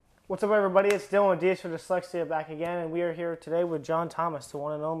What's up, everybody? It's Dylan with DS for Dyslexia back again, and we are here today with John Thomas, the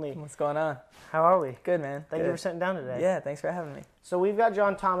one and only. What's going on? How are we? Good, man. Thank Good. you for sitting down today. Yeah, thanks for having me. So we've got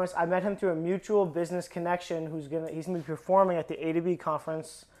John Thomas. I met him through a mutual business connection. He's gonna be performing at the A to B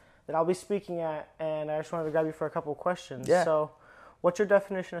conference that I'll be speaking at, and I just wanted to grab you for a couple of questions. Yeah. So, what's your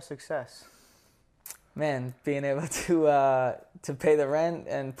definition of success? Man, being able to pay the rent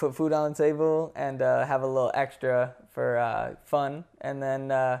and put food on the table and have a little extra for fun, and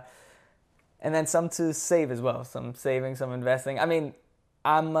then some to save as well. Some saving, some investing. I mean,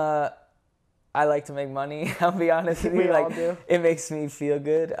 I like to make money. I'll be honest with you. We all do. It makes me feel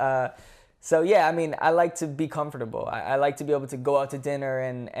good. So yeah, I mean, I like to be comfortable. I like to be able to go out to dinner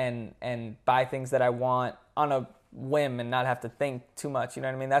and buy things that I want on a whim and not have to think too much. You know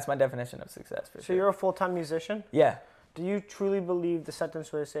what I mean? That's my definition of success for sure. So you're a full-time musician? Yeah. Do you truly believe the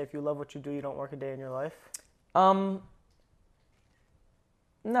sentence where they say, if you love what you do, you don't work a day in your life?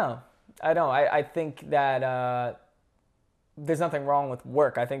 No, I don't. I think that there's nothing wrong with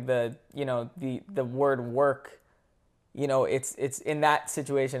work. I think the word work, it's in that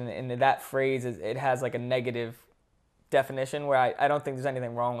situation, in that phrase, it has like a negative definition where I don't think there's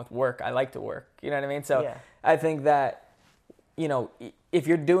anything wrong with work. I like to work. You know what I mean? So Yeah. I think that, if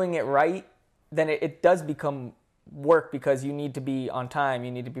you're doing it right, then it does become work because you need to be on time.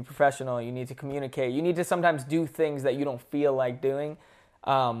 You need to be professional. You need to communicate. You need to sometimes do things that you don't feel like doing.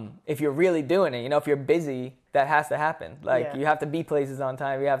 If you're really doing it, if you're busy, that has to happen. Like, Yeah. you have to be places on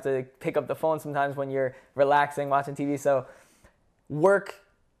time. You have to pick up the phone sometimes when you're relaxing, watching TV. So work,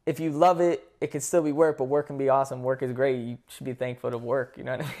 if you love it, it could still be work, but work can be awesome. Work is great. You should be thankful to work. You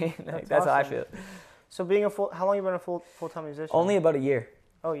know what I mean? That's how I awesome. feel. So how long have you been a full-time musician? Only about a year.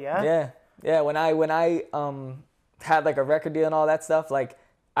 Oh, yeah? Yeah. When I had like a record deal and all that stuff, like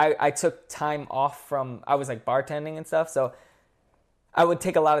I took time off from, I was like bartending and stuff. So I would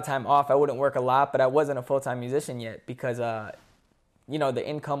take a lot of time off. I wouldn't work a lot, but I wasn't a full-time musician yet because, the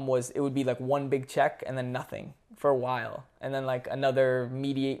income it would be like one big check and then nothing for a while. And then like another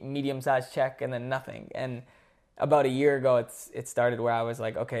medium-sized check and then nothing. And about a year ago, it started where I was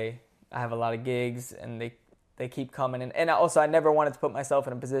like, okay, I have a lot of gigs and they keep coming. And also I never wanted to put myself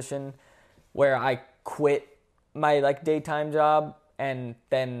in a position where I quit my like daytime job and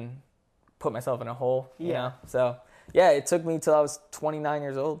then put myself in a hole, you know? So yeah, it took me till I was 29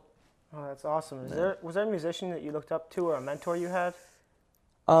 years old. Oh, that's awesome. Was there a musician that you looked up to or a mentor you had?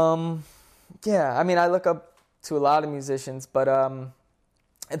 Yeah, I mean, I look up to a lot of musicians, but I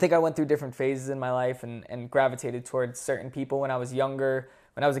think I went through different phases in my life and gravitated towards certain people. When I was younger,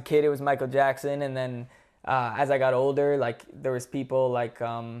 when I was a kid, it was Michael Jackson, and then as I got older, like there was people like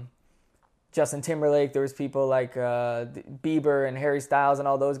Justin Timberlake, there was people like Bieber and Harry Styles and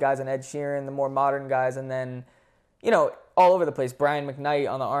all those guys, and Ed Sheeran, the more modern guys, and then all over the place. Brian McKnight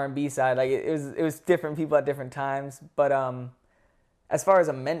on the R&B side, like it was different people at different times. But as far as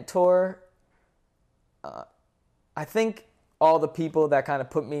a mentor, I think all the people that kind of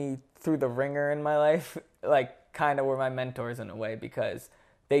put me through the ringer in my life, like kind of were my mentors in a way, because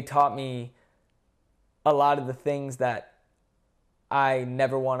they taught me a lot of the things that I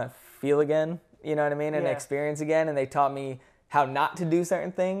never want to feel again, you know what I mean, and experience again. And they taught me how not to do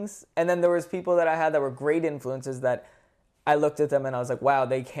certain things. And then there was people that I had that were great influences that I looked at them and I was like, wow,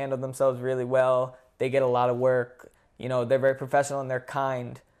 they handled themselves really well. They get a lot of work. They're very professional and they're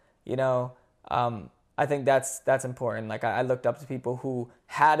kind. I think that's important. Like I looked up to people who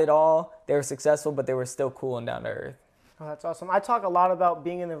had it all. They were successful, but they were still cool and down to earth. Oh, that's awesome. I talk a lot about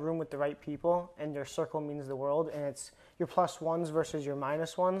being in the room with the right people, and your circle means the world, and it's your plus ones versus your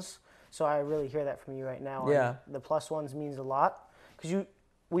minus ones. So I really hear that from you right now. Yeah. The plus ones means a lot, because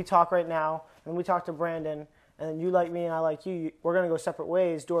we talk right now, and we talk to Brandon, and then you like me and I like you. We're going to go separate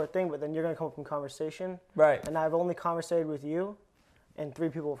ways, do our thing, but then you're going to come up in conversation. Right. And I've only conversated with you, and 3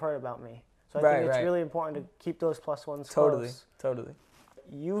 people have heard about me. So I think it's really important to keep those plus ones close. Totally.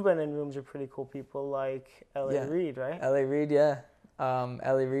 You've been in rooms with pretty cool people like L.A. Reid, right? L.A. Reid, yeah.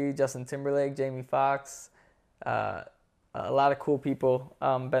 L.A. Reid, Justin Timberlake, Jamie Foxx, a lot of cool people.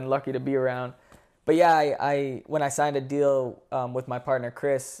 Been lucky to be around. But yeah, I when I signed a deal with my partner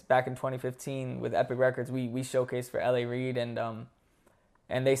Chris back in 2015 with Epic Records, we showcased for L.A. Reid, and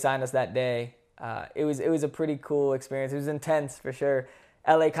they signed us that day. It was a pretty cool experience. It was intense for sure.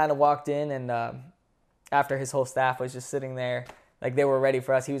 L.A. kind of walked in, and after his whole staff was just sitting there, like they were ready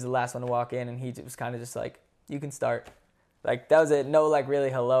for us. He was the last one to walk in, and he was kind of just like, "You can start." Like that was it. No, like really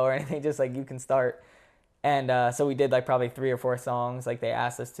hello or anything. Just like, "You can start." And so we did like probably 3 or 4 songs like they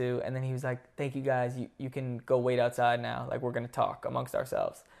asked us to. And then he was like, "Thank you guys. You can go wait outside now. Like we're going to talk amongst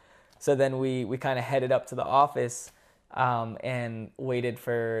ourselves." So then we kind of headed up to the office and waited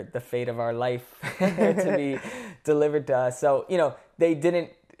for the fate of our life to be delivered to us. So,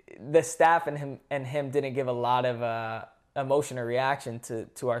 the staff and him didn't give a lot of emotion or reaction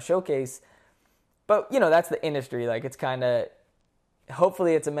to our showcase. But, that's the industry. Like, it's kind of,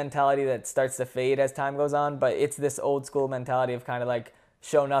 hopefully it's a mentality that starts to fade as time goes on, but it's this old school mentality of kind of like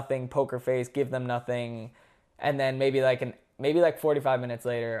show nothing, poker face, give them nothing. And then maybe like 45 minutes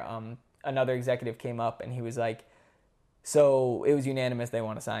later, another executive came up and he was like, so it was unanimous, they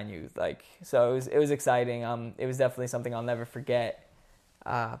want to sign you. Like, so it was exciting. It was definitely something I'll never forget.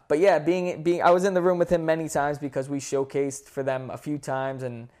 But yeah, being I was in the room with him many times because we showcased for them a few times,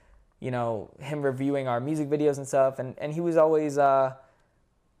 and him reviewing our music videos and stuff, and he was always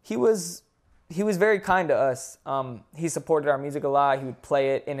he was very kind to us. He supported our music a lot. He would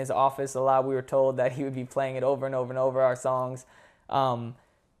play it in his office a lot. We were told that he would be playing it over and over and over, our songs. And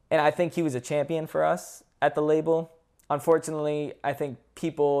I think he was a champion for us at the label. Unfortunately, I think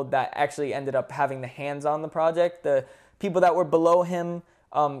people that actually ended up having the hands on the project, the people that were below him,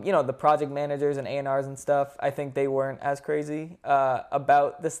 the project managers and A&Rs and stuff, I think they weren't as crazy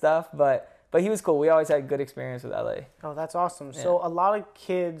about the stuff, but he was cool. We always had good experience with LA. Oh, that's awesome. Yeah. So a lot of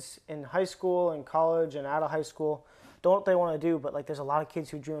kids in high school and college and out of high school don't know what they want to do, but like there's a lot of kids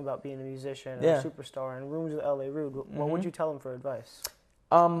who dream about being a musician or a superstar and rooms with LA Rude. What would you tell them for advice?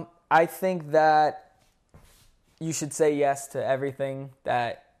 I think that you should say yes to everything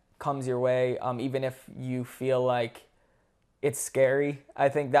that comes your way, even if you feel like it's scary. I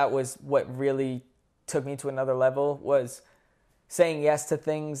think that was what really took me to another level, was saying yes to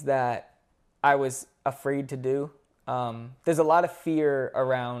things that I was afraid to do. There's a lot of fear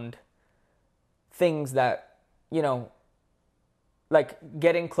around things that, like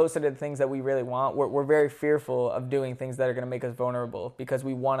getting closer to the things that we really want. We're very fearful of doing things that are going to make us vulnerable because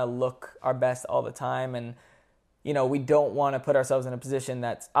we want to look our best all the time. And, we don't want to put ourselves in a position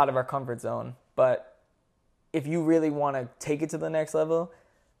that's out of our comfort zone. But if you really want to take it to the next level,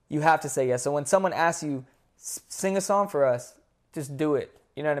 you have to say yes. So when someone asks you, sing a song for us, just do it.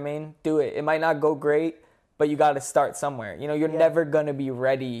 You know what I mean? Do it. It might not go great, but you got to start somewhere. You're never going to be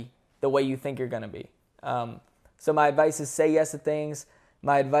ready the way you think you're going to be. So my advice is say yes to things.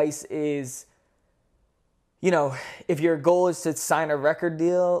 My advice is, if your goal is to sign a record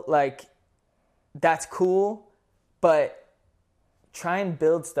deal, like, that's cool, but try and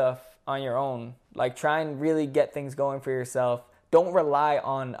build stuff on your own. Like, try and really get things going for yourself. Don't rely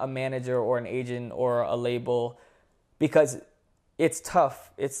on a manager or an agent or a label, because it's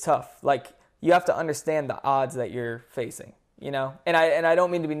tough. It's tough. Like, you have to understand the odds that you're facing, And I don't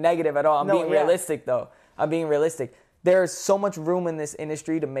mean to be negative at all. I'm being realistic, though. I'm being realistic. There's so much room in this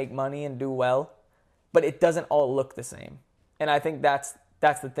industry to make money and do well, but it doesn't all look the same. And I think that's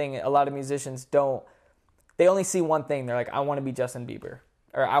the thing. A lot of musicians they only see one thing. They're like, I want to be Justin Bieber,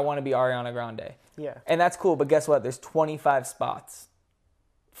 or I want to be Ariana Grande. Yeah. And that's cool, but guess what? There's 25 spots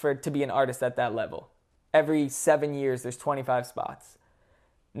to be an artist at that level. Every 7 years, there's 25 spots.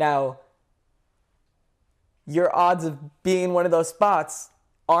 Now, your odds of being one of those spots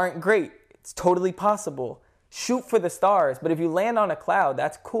aren't great. It's totally possible. Shoot for the stars, but if you land on a cloud,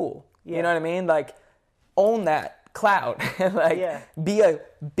 that's cool. Yeah. You know what I mean? Like, own that cloud. Be a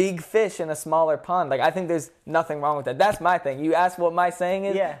big fish in a smaller pond. Like, I think there's nothing wrong with that. That's my thing. You asked what my saying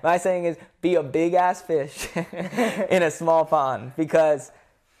is? Yeah. My saying is be a big-ass fish in a small pond, because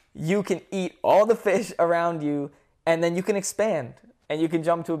you can eat all the fish around you, and then you can expand, and you can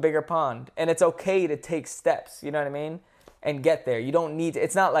jump to a bigger pond. And it's okay to take steps, you know what I mean? And get there. You don't need to,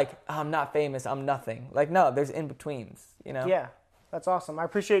 it's not like, oh, I'm not famous, I'm nothing. Like, no, there's in-betweens, Yeah, that's awesome. I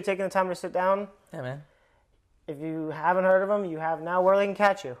appreciate you taking the time to sit down. Yeah, man. If you haven't heard of him, you have now. Where they can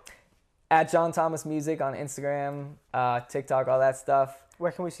catch you? At John Thomas Music on Instagram, TikTok, all that stuff.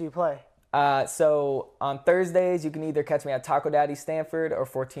 Where can we see you play? So on Thursdays, you can either catch me at Taco Daddy Stanford or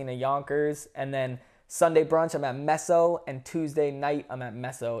Fortina Yonkers. And then Sunday brunch, I'm at Meso. And Tuesday night, I'm at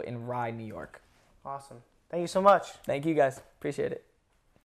Meso in Rye, New York. Awesome. Thank you so much. Thank you, guys. Appreciate it.